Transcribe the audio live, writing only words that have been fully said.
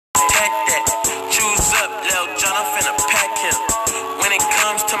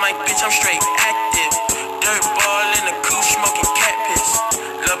I'm straight active. Dirt ball in the coupe, smoking cat piss.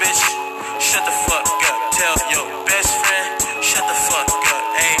 Lil' bitch, shut the fuck up. Tell your best friend, shut the fuck up.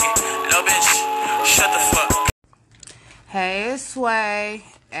 Hey, lil' bitch, shut the fuck up. Hey, it's Sway.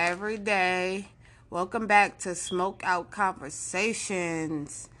 Every day. Welcome back to Smokeout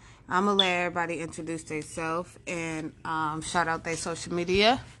Konversations. I'm going to let everybody introduce themselves and shout out their social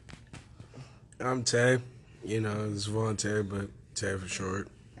media. I'm Tay. It's voluntary, but Tay for short.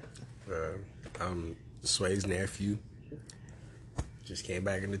 I'm Sway's nephew. Just came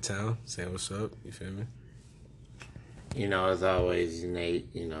back into town, saying what's up. You feel me? As always, Nate,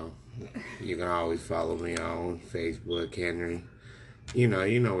 you can always follow me on Facebook, Henry. You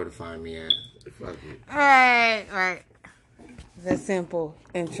know where to find me at. Fuck it. Right. The simple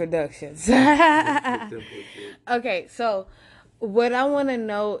introductions. Okay, so what I want to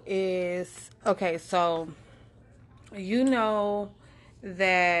know is, so you know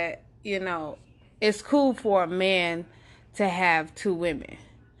that, it's cool for a man to have two women.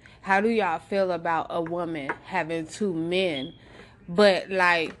 How do y'all feel about a woman having two men, but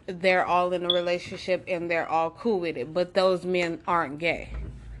like they're all in a relationship and they're all cool with it, but those men aren't gay?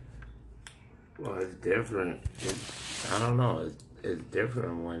 Well, it's different. I don't know. It's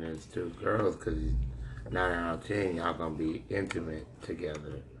different when it's two girls because 9 out of 10 y'all gonna be intimate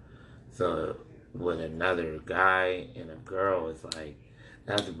together. So with another guy and a girl, it's like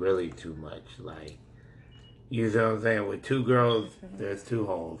that's really too much. Like, you know what I'm saying? With two girls, there's two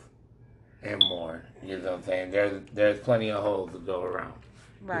holes and more. You know what I'm saying? There's plenty of holes to go around.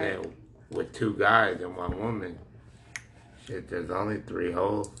 Right. And then with two guys and one woman, shit, there's only 3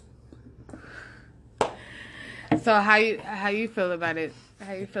 holes. So how you feel about it?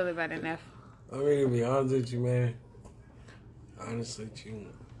 How you feel about it, Neff? I mean, to be honest with you, man. Honestly,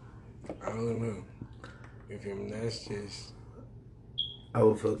 I don't know. You feel me? That's just... I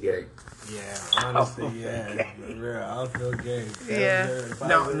would feel gay. Yeah, honestly, yeah. For real, I feel gay. Yeah. If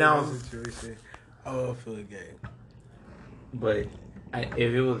I was in that situation, I would feel gay. But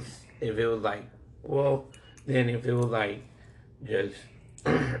if it was like, well, then if it was like just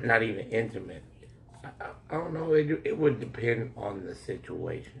not even intimate, I don't know. It would depend on the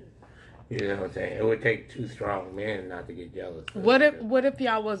situation. You know what I'm saying? It would take 2 strong men not to get jealous. What if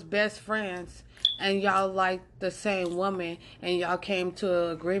y'all was best friends and y'all liked the same woman and y'all came to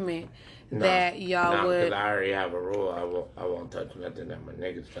an agreement that y'all would? Because I already have a rule. I won't touch nothing that my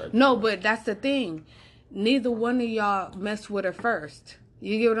niggas touch. No, but that's the thing. Neither one of y'all messed with her first.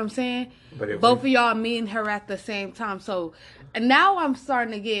 You get what I'm saying? But both of y'all meeting her at the same time. So and now I'm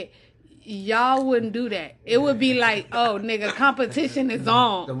starting to get. Y'all wouldn't do that. It would be like, oh, nigga, competition is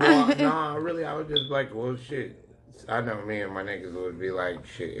on. No, really, I was just like, well, shit. I know me and my niggas would be like,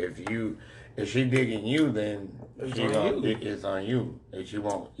 shit. If she digging you, then it's on you. And she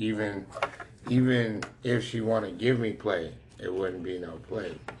won't even if she want to give me play, it wouldn't be no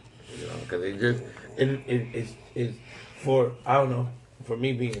play. Because it's for, I don't know, for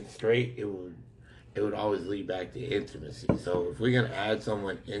me being straight, it would always lead back to intimacy. So if we're gonna add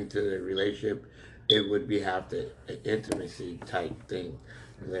someone into the relationship, it would have an intimacy type thing.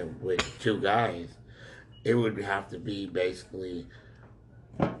 And then with 2 guys, it would have to be basically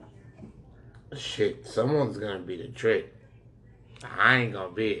shit. Someone's gonna be the trick. I ain't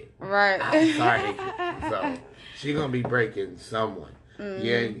gonna be it. Right. I'm sorry. So she gonna be breaking someone. Mm-hmm.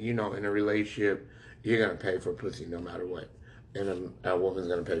 Yeah, in a relationship, you're gonna pay for pussy no matter what. And a woman's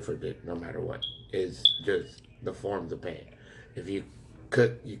gonna pay for dick no matter what. It's just the forms of paying. If you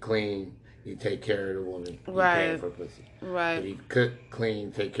cook, you clean, you take care of the woman, you're paying for pussy. Right. If you cook,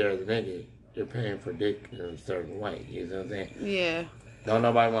 clean, take care of the nigga, you're paying for dick in a certain way. You know what I'm saying? Yeah. Don't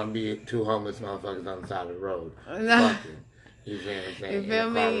nobody want to be 2 homeless motherfuckers on the side of the road. No. Fucking. You see what I'm saying? You feel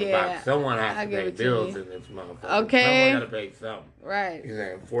me? Yeah. Someone has to pay bills in this motherfucker. Okay. Someone got to pay something. Right. You know what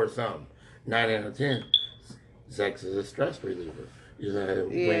I'm saying? For something. 9 out of 10, sex is a stress reliever. You know,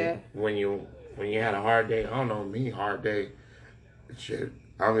 yeah. When you had a hard day, I don't know, me, hard day, shit,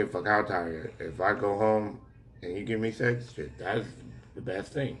 I don't give a fuck how tired. If I go home and you give me sex, shit, that's the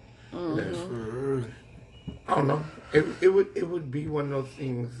best thing. Mm-hmm. I don't know. It would be one of those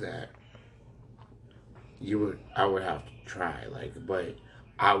things that I would have to try, like, but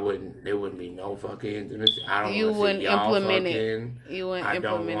there wouldn't be no fucking intimacy. I don't You want to see y'all implement fucking. it. You wouldn't I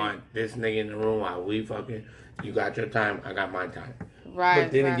implement don't want it. this nigga in the room while we fucking. You got your time, I got my time. Right.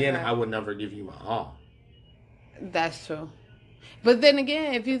 But then again, right. I would never give you my all. That's true. But then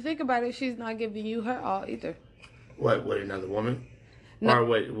again, if you think about it, she's not giving you her all either. What, with another woman? No. Or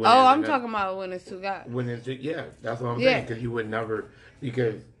what? I'm talking about when it's 2 guys. When it's, yeah, that's what I'm saying. Because you would never,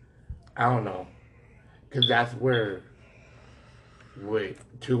 because, I don't know. Because that's where with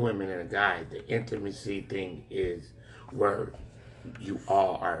two women and a guy, the intimacy thing is where you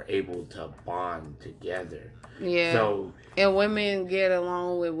all are able to bond together. Yeah. So, and women get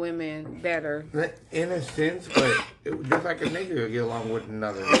along with women better. in a sense, but just like a nigga will get along with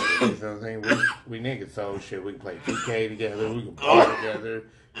another nigga. You know what I'm saying? We niggas, so shit, we can play 2K together, we can bar together,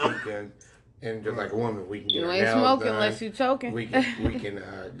 we can, and just like a woman, we can get You our ain't nails smoking done, unless you choking. we can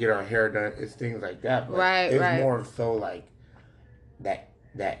get our hair done. It's things like that. But Right, it's right. more so like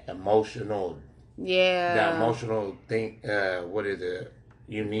that emotional. Yeah. That emotional thing. What is it?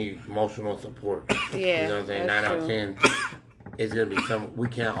 You need emotional support. Yeah. You know what I'm saying? 9 out of 10. It's gonna be some. We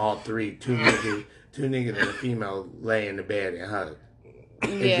can't all three, two niggas and a female lay in the bed and hug.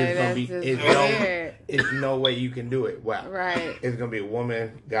 Yeah, that's just weird. It's no way you can do it. Well, Right. It's gonna be a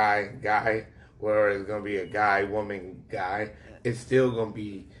woman, guy, or it's gonna be a guy, woman, guy. It's still gonna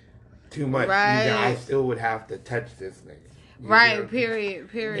be too much. Right. You know, I still would have to touch this nigga. Right. Period.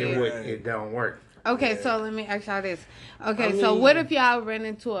 It don't work. Okay, so let me ask y'all this. Okay, so what if y'all run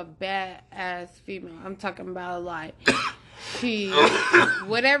into a bad ass female? I'm talking about like she,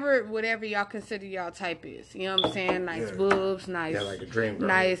 whatever y'all consider y'all type is. You know what I'm saying? Nice boobs, nice. Yeah, like a dream girl.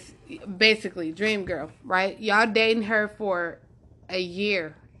 Nice, basically dream girl, right? Y'all dating her for a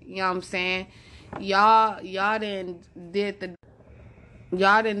year. You know what I'm saying? Y'all done did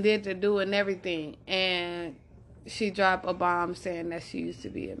the do and everything, and she dropped a bomb saying that she used to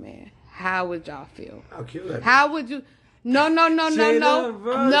be a man. How would y'all feel? I'll kill that. How would you? No.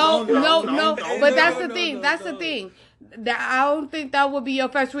 But that's the thing. That's the thing. That I don't think that would be your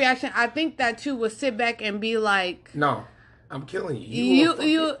first reaction. I think that you would sit back and be like, "No, I'm killing you. I'm killing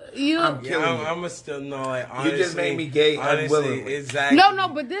you. I'm gonna still know. Like, honestly, you just made me gay unwillingly. Exactly. No.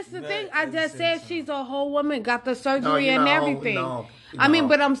 But this is the thing. I just said she's a whole woman, got the surgery and everything. I mean,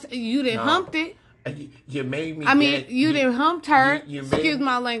 but you didn't humped it. You made me. I mean, you didn't humped her. You Excuse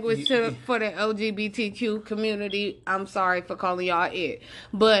my language for the LGBTQ community. I'm sorry for calling y'all it,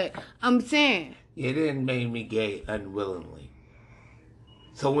 but I'm saying you didn't make me gay unwillingly.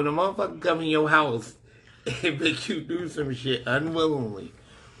 So when a motherfucker come in your house and make you do some shit unwillingly,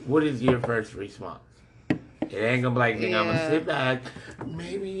 what is your first response? It ain't gonna be like, nigga, I'm gonna sit back.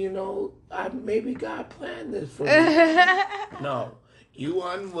 Maybe maybe God planned this for me. No, you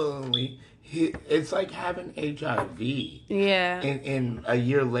unwillingly. It's like having HIV. Yeah. And a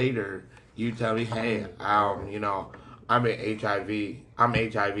year later, you tell me, hey, I'm in HIV. I'm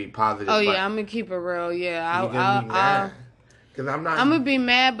HIV positive. Oh yeah, I'm gonna keep it real. Yeah, you're gonna be mad. Cause I'm gonna be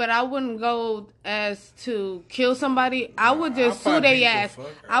mad, but I wouldn't go as to kill somebody. I would just sue their ass.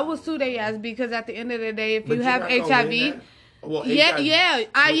 I would sue their ass because at the end of the day, if you have HIV, well,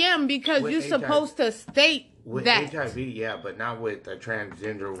 I am because you're supposed to state. With that. HIV, yeah, but not with a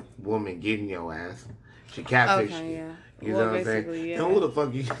transgender woman getting your ass. She catfish you. You know what I'm saying? Yeah. And who the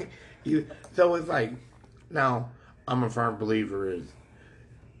fuck you? So it's like, now, I'm a firm believer is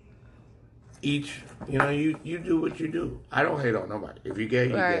each, you do what you do. I don't hate on nobody. If you're gay,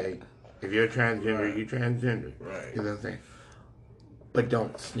 you're gay. If you're transgender, you're transgender. Right. You know what I'm saying? But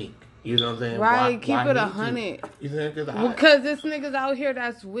don't sneak. You know what I'm saying? Right, keep it 100. You know, because there's niggas out here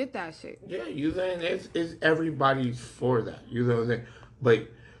that's with that shit. Yeah, you saying it's everybody's for that. You know what I'm saying? But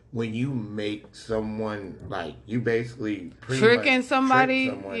when you make someone like you basically tricking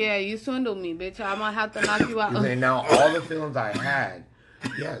somebody, yeah, you swindled me, bitch. I'm gonna have to knock you out. You saying now all the feelings I had,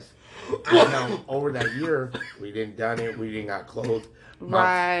 yes. Now over that year, we didn't done it. We didn't got close.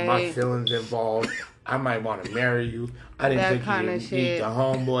 My feelings involved. I might want to marry you. I didn't take you to meet the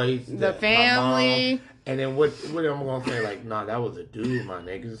homeboys, the family. Mom. And then what am I gonna say? Like, nah, that was a dude, my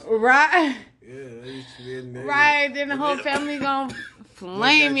niggas. Right. Yeah, that used to be a nigga. Right. Then the whole family gonna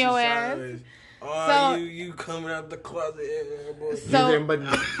flame your ass. Oh, so, you coming out the closet? So, but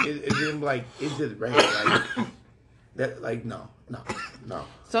it's like it's just regular. Like that. Like no.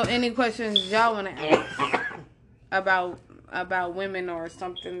 So, any questions y'all want to ask about women or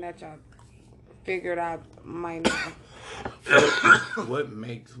something that y'all figured out might know? What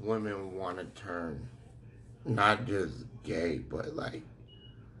makes women want to turn not just gay, but like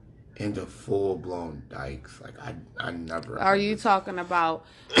into full blown dykes? Like I never. Are you talking about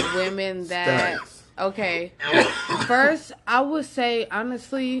women that? Studs. Okay. First, I would say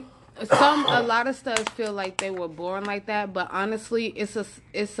honestly, a lot of studs feel like they were born like that, but honestly, it's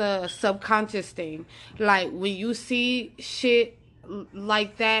a subconscious thing. Like when you see shit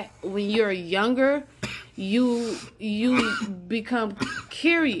like that when you're younger, you become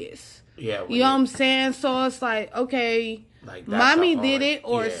curious. Yeah, you know what I'm saying? So it's like, okay, like mommy did it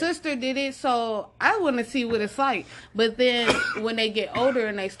or sister did it, so I want to see what it's like. But then when they get older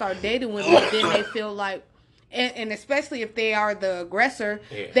and they start dating women, then they feel like and especially if they are the aggressor,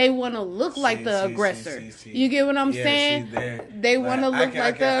 they want to look like the aggressor. You get what I'm saying? They want to look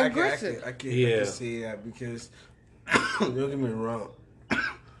like the aggressor. I can see that because don't get me wrong.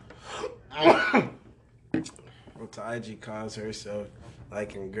 Taiji calls herself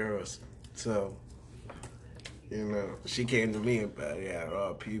liking girls, so she came to me about it out of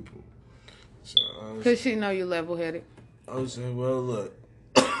all people. So Cause she know you level headed. I was like, well, look.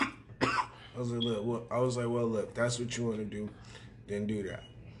 Look, that's what you want to do, then do that.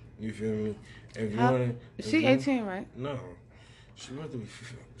 You feel me? If you want to... She 18, right? No. She about to be...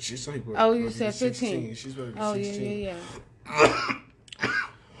 She's like... Oh, you said 15. She's about to be 16. Yeah.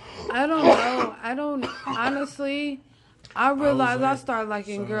 I don't know. Honestly, I realized I started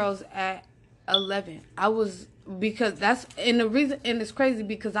liking girls at 11. Because that's... And the reason... And it's crazy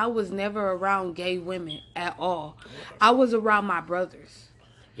because I was never around gay women at all. I was around my brothers.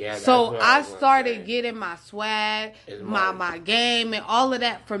 Yeah, so I started getting my swag, my game, and all of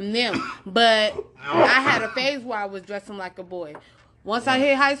that from them. But I had a phase where I was dressing like a boy. Once I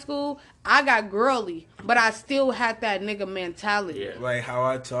hit high school, I got girly, but I still had that nigga mentality. Yeah. Like how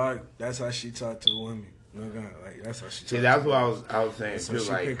I talk, that's how she talked to women. No God, like that's how she. See, that's what I was saying so too.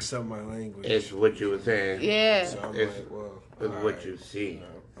 She like picks up my language. It's what you were saying. Yeah. So I'm it's like, well, what you see.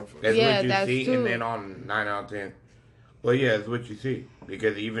 That's what you see, true. And then on 9 out of 10. Well, yeah, it's what you see.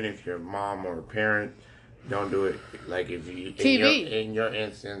 Because even if your mom or parent don't do it, like if you in your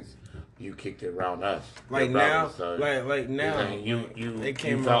instance, you kicked it around us. Like now, so like now, you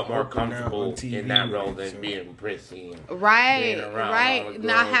felt more comfortable in that role than being prissy. Right.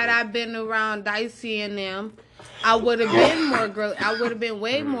 Now, had I been around Dicey and them, I would have been more girl. I would have been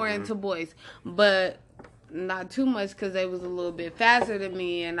way more into boys, but not too much because they was a little bit faster than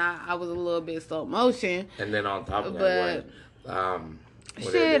me, and I was a little bit slow motion. And then on top of that,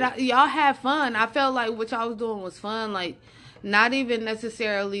 y'all had fun. I felt like what y'all was doing was fun. Like, not even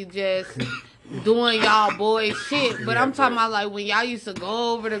necessarily just doing y'all boy shit, but I'm talking about like when y'all used to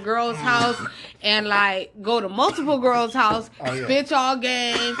go over to girls' house and like go to multiple girls' house, spit y'all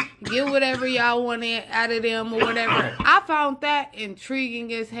game, get whatever y'all wanted out of them or whatever. I found that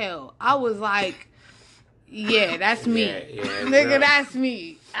intriguing as hell. I was like, yeah, that's me. Nigga, that's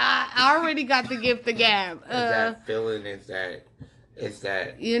me. I already got the gift of gab. It's that feeling, it's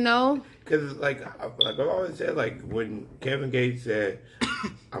that... You know? Because, like I've always said, like, when Kevin Gates said,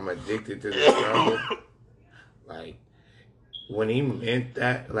 I'm addicted to the struggle, like, when he meant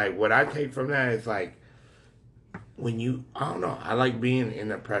that, like, what I take from that is, like, when you... I don't know. I like being in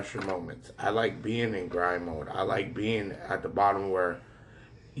the pressure moments. I like being in grind mode. I like being at the bottom where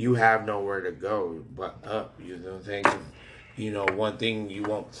you have nowhere to go but up. You know what I'm saying? 'Cause, you know, one thing, you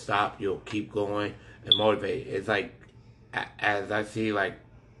won't stop. You'll keep going and motivate. It's like, as I see, like,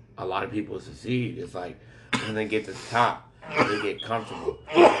 a lot of people succeed, it's like when they get to the top, they get comfortable.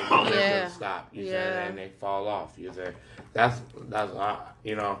 They stop. You say, and they fall off. You say, that's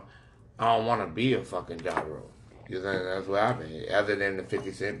you know, I don't want to be a fucking job role. You know, that's what happened. Other than the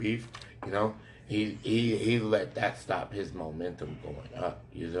 50 Cent beef, you know, he let that stop his momentum going up.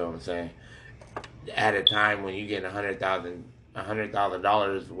 You know what I'm saying? At a time when you get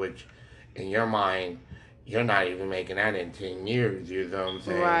 $100,000, which in your mind, you're not even making that in 10 years, you know what I'm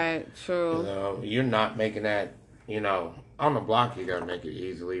saying? Right, true. You know, you're not making that, you know, on the block you gotta make it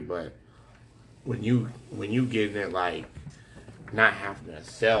easily, but when you getting it like not having to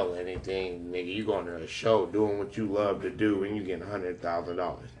sell anything, nigga, you going to a show doing what you love to do and you getting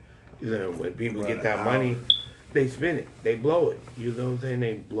 $100,000. You know, when people get that money, they spend it. They blow it. You know what I'm saying?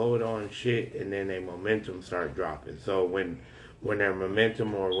 They blow it on shit and then their momentum start dropping. So when their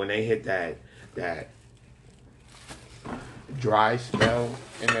momentum or when they hit that dry spell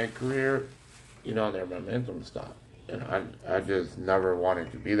in their career, you know, their momentum stopped. And I just never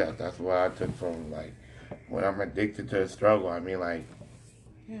wanted to be that. That's what I took from, like, when I'm addicted to the struggle. I mean, like,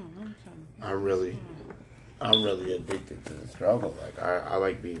 I'm really addicted to the struggle. Like, I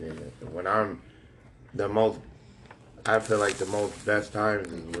like being in it. When I feel like the most best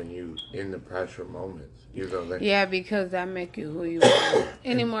times is when you in the pressure moments. You know, like, yeah, because that make you who you are.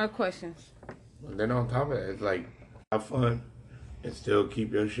 Any more questions? And then on top of it, it's like, have fun and still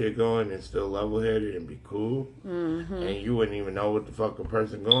keep your shit going and still level-headed and be cool. Mm-hmm. And you wouldn't even know what the fuck a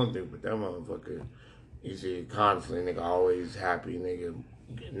person going through, but that motherfucker, you see constantly, nigga, always happy, nigga,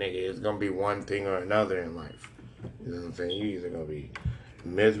 it's gonna be one thing or another in life. You know what I'm saying? You either gonna be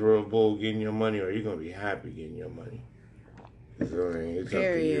miserable getting your money or you're gonna be happy getting your money. So, I mean, it's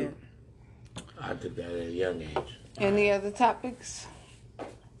Period. up to you. I took that at a young age. Any other topics?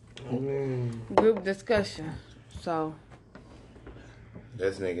 Group discussion. So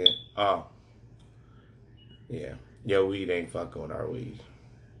this nigga, Yeah. Your weed ain't fucking with our weed.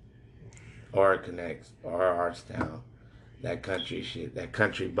 Or it connects. Or our style. That country shit. That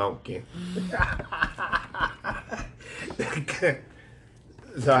country bumpkin.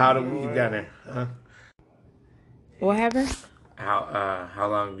 So how the weed done it? Huh? What happened? How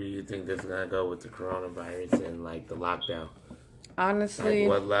long do you think this is gonna go with the coronavirus and like the lockdown? Honestly, Like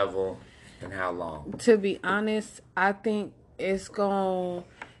what level and how long? to be honest, I think it's gonna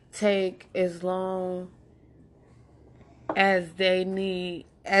take as long as they need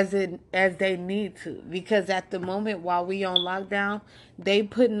as they need to, because at the moment while we on lockdown, they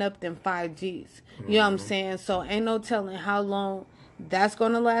putting up them 5Gs. You know what I'm saying? So ain't no telling how long that's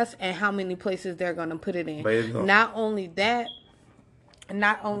gonna last and how many places they're gonna put it in. Not only that,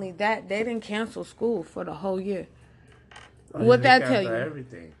 they didn't cancel school for the whole year. What that tell you?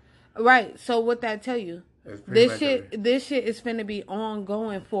 Everything. Right. So what that tell you? This shit is finna be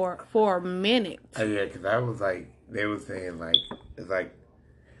ongoing for a minute. Oh yeah, because I was like, they were saying like, it's like,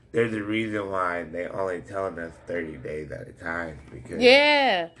 there's a reason why they only telling us 30 days at a time, because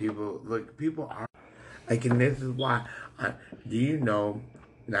people are like, and this is why. Do you know,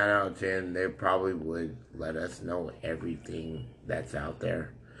 9 out of 10, they probably would let us know everything that's out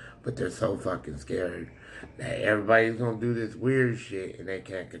there, but they're so fucking scared that everybody's gonna do this weird shit and they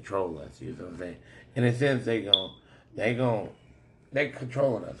can't control us. You know what I'm saying? In a sense, they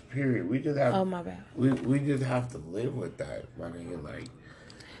controlling us. Period. We just have. Oh my bad. We just have to live with that, my nigga. Like,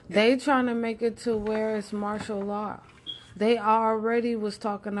 they trying to make it to where it's martial law. They already was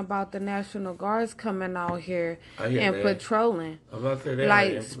talking about the National Guards coming out here and patrolling. I'm about to say that,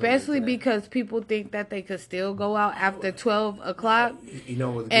 like, especially because people think that they could still go out after 12 o'clock. You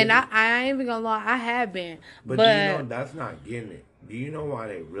know what's and I ain't even gonna lie, I have been. But do you know that's not getting it? Do you know why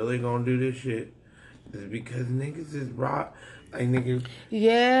they really gonna do this shit? It's because niggas is rock. Like, niggas.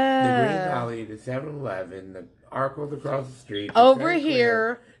 Yeah. The Green Valley, the 7-Eleven, the Arcos across the street. Over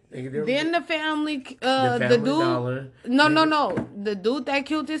here. Nigga, then the family, the dude. Dollar, no. The dude that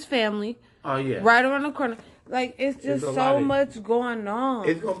killed his family. Oh, yeah. Right around the corner. Like, it's just so much going on.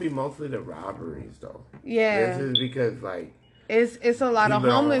 It's going to be mostly the robberies, though. Yeah. This is because, like. It's a lot of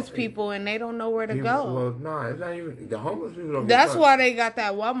homeless people, and they don't know where to go. Well, no, it's not even. The homeless people don't That's why they got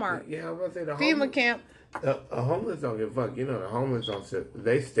that Walmart. Yeah, I was about to say the FEMA camp. The homeless don't give a fuck. You know, the homeless don't sit.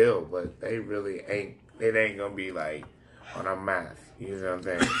 They still, but they really ain't. It ain't going to be, like, on a mass. You know what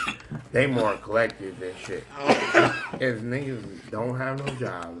I'm saying? They more collective than shit. If niggas don't have no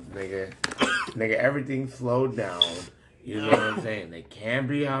jobs, nigga, everything slowed down. You know what I'm saying? They can't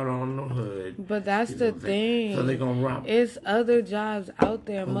be out on the hood. But that's the thing. So they gonna rob. It's other jobs out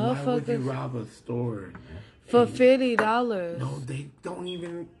there, but motherfuckers. Why would you rob a store for $50? No, they don't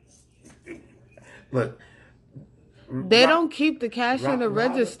even. Look. They don't keep the cash in the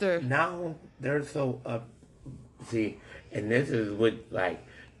register. Now they're so up. See. And this is what, like,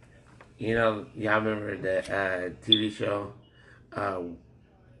 you know, y'all remember the TV show,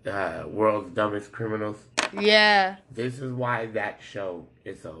 World's Dumbest Criminals? Yeah. This is why that show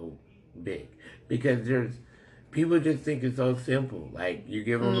is so big. Because people just think it's so simple. Like, you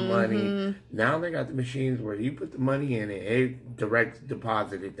give them the money. Now they got the machines where you put the money in it direct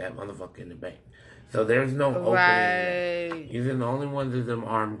deposited that motherfucker in the bank. So there's no opening. Right. Even the only ones is them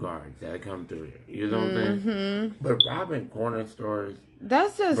armed guards that come through here. You know what I'm saying? But robbing corner stores.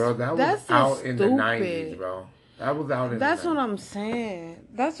 That's just. Bro, that was out in the 90s, bro. That was out in the 90s. That's what I'm saying.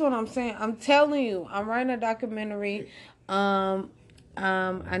 That's what I'm saying. I'm telling you. I'm writing a documentary. I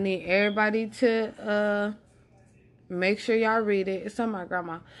need everybody to make sure y'all read it. It's on my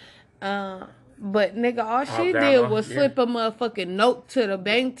grandma. But, nigga, all she did was slip a motherfucking note to the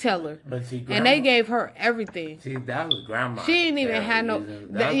bank teller. But see, and they gave her everything. See, that was grandma. She didn't even have no...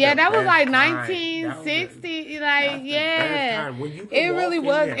 that was like 1960. Like, yeah. It really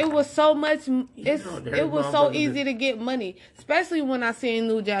was. There, it was so much... It was so easy to get money. Especially when I seen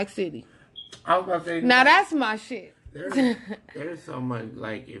New Jack City. I was about to say... Now, that's my shit. There's so much,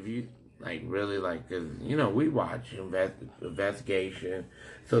 like, if you... Like, really, like, because, you know, we watch investigation.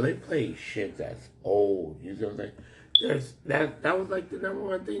 So they play shit that's old. You know what I'm saying? That was, like, the number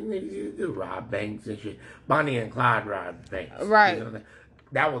one thing niggas used to do. Rob banks and shit. Bonnie and Clyde robbed banks. Right. You know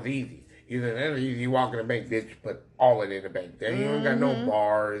that was easy. You know, that was easy. You walk in the bank, bitch, put all it in the bank. Then you don't got no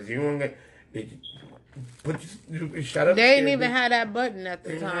bars. You don't got... Shut up. They didn't even have that button at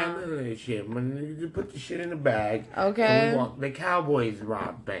the time. They didn't have none of that shit. When you put the shit in the bag. Okay. The Cowboys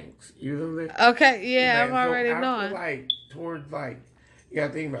rob banks. You know what I'm saying? Okay, yeah, I'm already knowing. Like, towards, like, you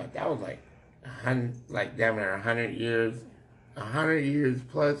gotta think about it. That was like damn near 100 years. 100 years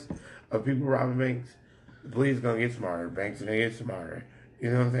plus of people robbing banks. The police gonna get smarter. Banks are gonna get smarter.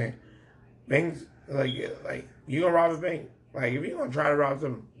 You know what I'm saying? Banks, Like you gonna rob a bank? Like if you gonna try to rob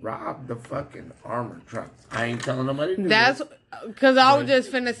something, rob the fucking armored truck. I ain't telling nobody to do That's this. because I was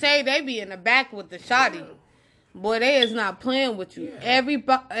just finna say they be in the back with the shotty. Boy, they is not playing with you. Yeah. Every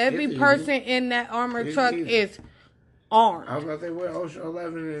person in that armored truck is armed. I was about to say, what Ocean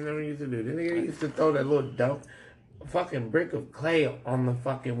 11 and them used to do? Then they used to throw that little dump fucking brick of clay on the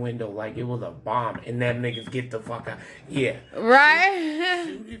fucking window like it was a bomb, and them niggas get the fuck out. Yeah. Right?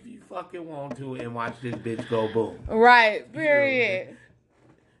 Shoot if you fucking want to and watch this bitch go boom. Right, period.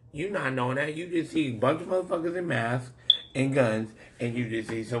 You not knowing that. You just see a bunch of motherfuckers in masks and guns, and you just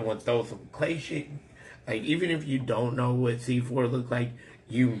see someone throw some clay shit. Like, even if you don't know what C4 looks like,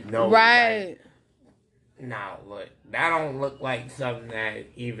 you know. Right. Like, now, look, that don't look like something that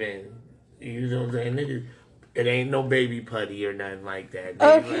even, you know what I'm saying? Niggas, it ain't no baby putty or nothing like that.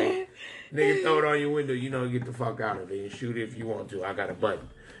 Nigga, Okay. like, nigga throw it on your window, you know, get the fuck out of it and shoot if you want to. I got a button.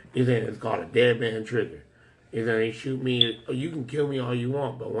 It's called a dead man trigger. They shoot me, you can kill me all you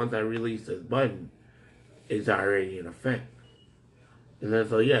want, but once I release this button, it's already in effect. And then,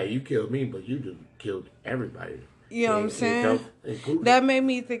 so yeah, you killed me, but you just killed everybody. You know what I'm saying? That made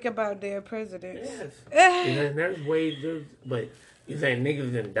me think about their presidents. Yes. And there's ways, but you say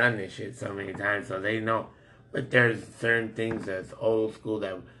niggas have done this shit so many times, so they know. But there's certain things that's old school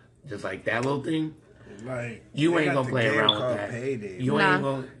that, just like that little thing, Like you ain't gonna play around with that. Payday. You ain't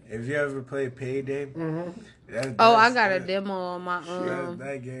gonna. If you ever play Payday, I got a demo on my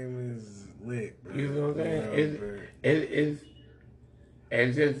that game is lit. Bro. You know what I'm saying?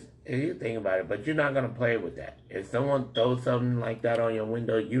 It's just, if you think about it, but you're not gonna play with that. If someone throws something like that on your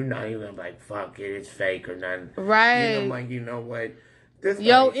window, you're not even gonna be like, fuck it, it's fake or nothing. Right. You know, like, you know what?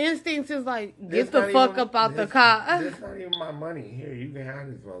 Your instincts is like, get the fuck up out the car. This not even my money. Here, you can have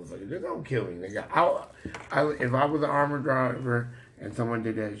this motherfucker. They're gonna kill me, nigga. If I was an armored driver and someone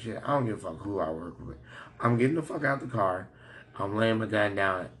did that shit, I don't give a fuck who I work with. I'm getting the fuck out the car. I'm laying my gun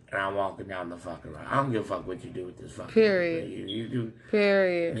down and I'm walking down the fucking road. I don't give a fuck what you do with this fucking Period. You do.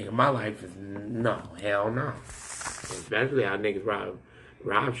 Period. Nigga, my life is no, hell no. Especially how niggas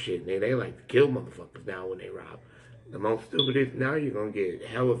rob shit. They like to kill motherfuckers now when they rob. The most stupidest, now you're gonna get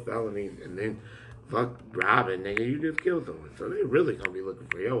hella felonies and then fuck robbing, nigga. You just killed someone. So they really gonna be looking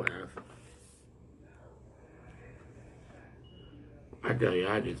for your ass. I tell you,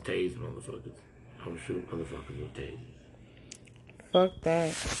 I just tase motherfuckers. I would shoot motherfuckers with tasers. Fuck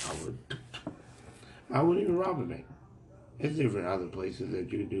that. I wouldn't even rob a bank. There's different other places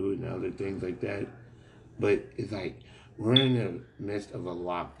that you do it and other things like that. But it's like, we're in the midst of a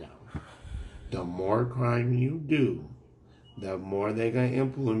lockdown. The more crime you do, the more they're going to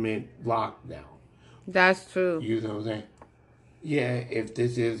implement lockdown. That's true. You know what I'm saying? Yeah, if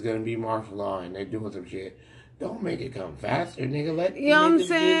this is going to be martial law and they're doing some shit, don't make it come faster, nigga. Let you know what I'm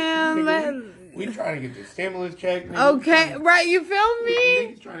saying? We trying to get the stimulus check. Nigga. Okay, right, you feel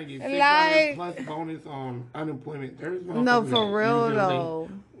me? Niggas trying to get $600 plus bonus on unemployment. No, for real, though.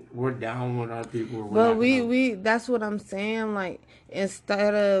 We're down with our people. But we that's what I'm saying. Like,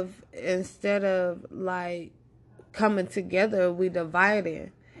 instead of like coming together, we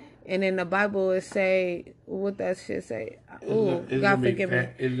divided. And in the Bible it say, what that shit say? Ooh, God forgive me.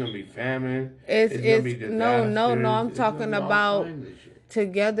 It's gonna be famine. It's gonna be no. I'm talking about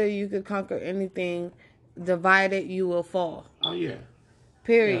together you could conquer anything. Divided you will fall. Oh yeah.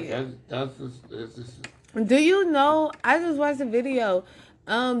 Period. Yeah, that's just. Do you know? I just watched a video.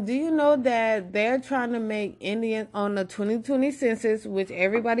 Do you know that they're trying to make Indian on the 2020 census, which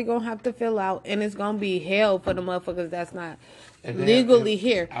everybody gonna have to fill out, and it's gonna be hell for the motherfuckers that's not legally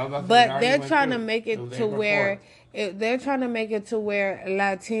here. But they're trying to make it to where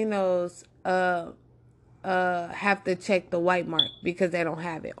Latinos have to check the white mark because they don't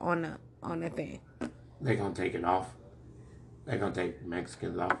have it on the thing. They're gonna take it off. They're gonna take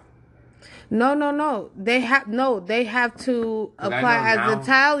Mexicans off. No. They have to apply as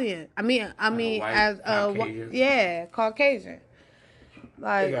Italian. I mean as Caucasian. Caucasian.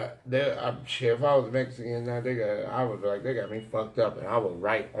 Like shit, if I was Mexican now, I was like, they got me fucked up, and I was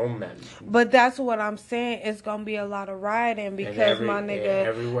right on that. But that's what I'm saying. It's gonna be a lot of rioting because my nigga,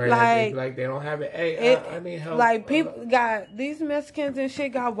 everywhere like they don't have it. Hey, I need help. Like people got these Mexicans and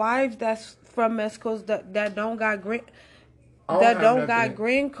shit got wives that's from Mexico that don't got green.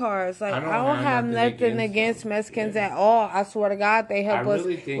 Green cards. Like, I don't have nothing against Mexicans at all. I swear to God, they help us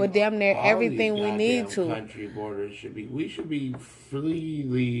with damn near everything we need to. Country borders we should be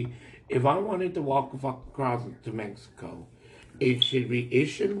freely. If I wanted to walk across to Mexico, it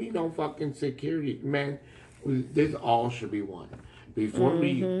shouldn't be no fucking security, man. This all should be one. Before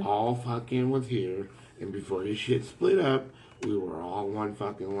we all fucking was here, and before this shit split up, we were all one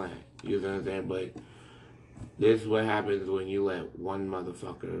fucking land. You know what I'm saying? But this is what happens when you let one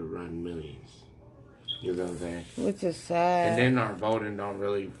motherfucker run millions. You know what I'm saying? Which is sad. And then our voting don't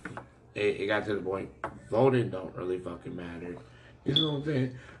really. It got to the point. Voting don't really fucking matter. You know what I'm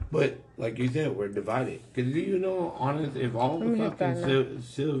saying? But like you said, we're divided. Because do you know, honest, if all the fucking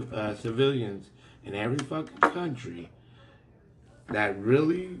civilians in every fucking country that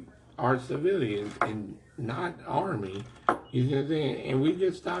really are civilians and not army, you know what I'm saying? And we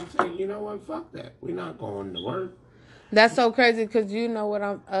just stop saying, you know what, fuck that. We're not going to work. That's so crazy because you know what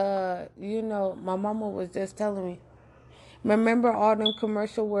my mama was just telling me. Remember all them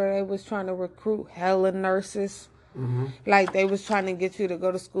commercials where they was trying to recruit hella nurses? Mm-hmm. Like they was trying to get you to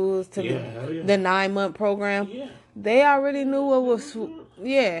go to schools to the 9-month program. Yeah. They already knew what was,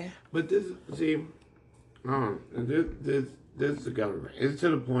 But this is the government. It's to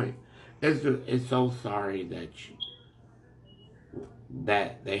the point. It's so sorry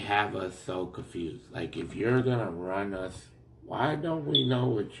that they have us so confused. Like, if you're gonna run us, why don't we know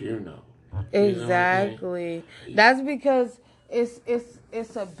what you know? Exactly. That's because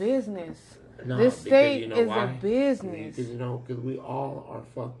it's a business. No, this state is a business. Because we all are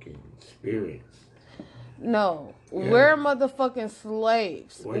fucking spirits. No, we're motherfucking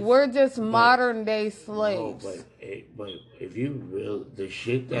slaves. We're just modern day slaves. No, but if you will, the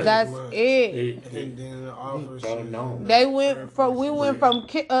shit that's it. And then the offers. They we went from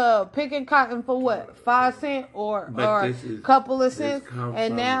picking cotton for what, 5 cents or a couple of cents,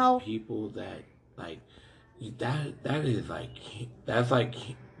 and now people that like that is like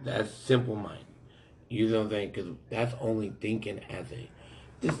that's simple mind. You know what I'm saying? Because that's only thinking as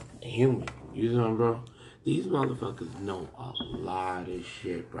just human. You know what, bro? These motherfuckers know a lot of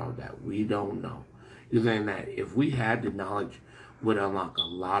shit, bro, that we don't know. You're saying that if we had the knowledge, would unlock a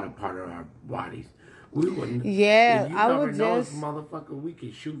lot of part of our bodies. We wouldn't. Yeah, if you I never would know just. Motherfucker, we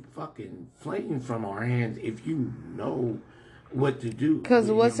could shoot fucking flames from our hands if you know what to do. Because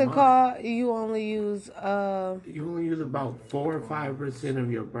what's it called? You only use. You only use about 4 or 5%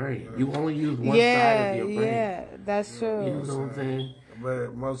 of your brain. You only use one side of your brain. Yeah, that's true. You know what I'm saying?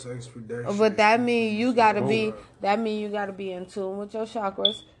 But most expeditions. But that mean you gotta be. That mean you gotta be in tune with your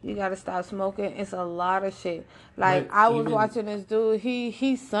chakras. You gotta stop smoking. It's a lot of shit. Like I was watching this dude.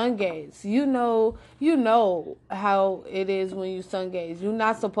 He sun gaze. You know how it is when you sun gaze. You're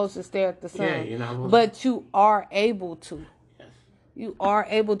not supposed to stare at the sun. Yeah, you're not. But you are able to. Yes. You are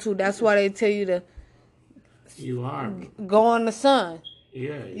able to. That's why they tell you to. You are. Go on the sun.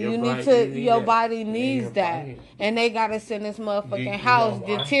 Yeah, your body needs that, and they gotta send this motherfucking house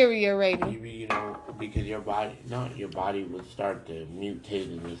deteriorating. You know, because your body would start to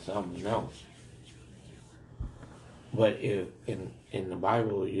mutate into something else. But if in the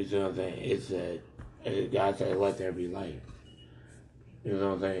Bible, you know what I'm saying, it said, God said, "Let there be light." You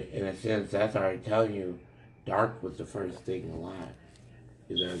know what I'm saying? In a sense, that's already telling you, dark was the first thing alive.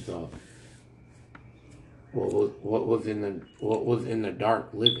 You know, so. What was in the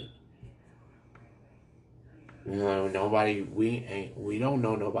dark living? You know, we don't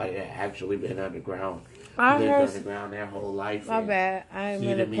know nobody that actually been underground. Lived underground their whole life. My bad, I ain't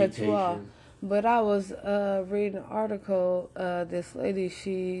gonna cut you off. But I was reading an article. This lady,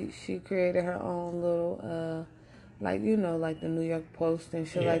 she created her own little, like the New York Post and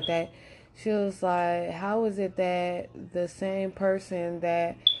shit like that. She was like, how is it that the same person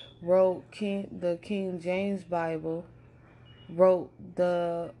that wrote the King James Bible wrote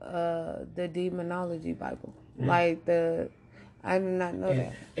the Demonology Bible? Like I did not know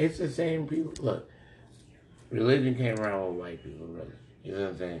that. It's the same people. Look, religion came around with white people, really. You know what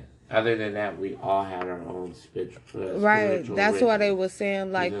I'm saying? Other than that, we all had our own spiritual. Right. That's why they were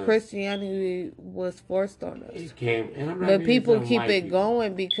saying Christianity was forced on us. It came, and but people keep it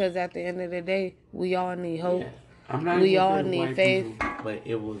going because at the end of the day, we all need hope. Yeah. We all need faith. People, but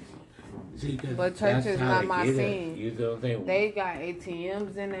it was. But church is not my scene. You know what I'm saying? They got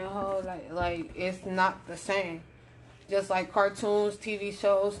ATMs in their whole like it's not the same. Just like cartoons, TV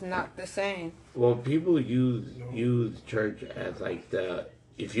shows, not the same. Well, people use church as like the.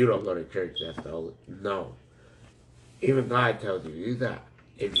 If you don't go to church, that's the only. No. Even God tells you that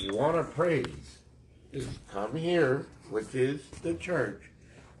if you want to praise, just come here, which is the church,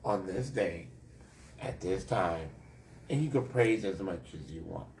 on this day, at this time, and you can praise as much as you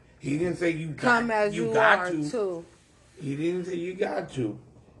want. He didn't say you come got, as you got are to. too. He didn't say you got to.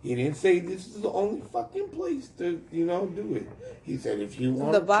 He didn't say this is the only fucking place to, do it. He said if you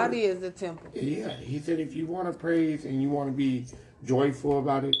want the body is the temple. Yeah, he said if you want to praise and you want to be joyful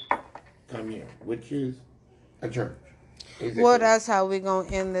about it, come here, which is a church. Well, that's how we're going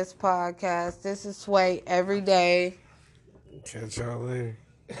to end this podcast. This is Sway every day. Catch y'all later.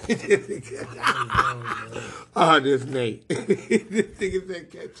 Oh, this Nate. This nigga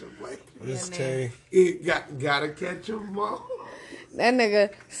said catch him later. This Tay. He gotta catch him all. That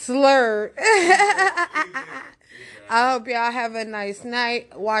nigga slurred. I hope y'all have a nice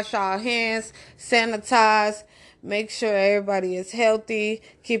night. Wash y'all hands, sanitize, make sure everybody is healthy,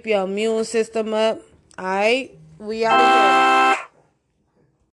 keep your immune system up. All right, we out of here.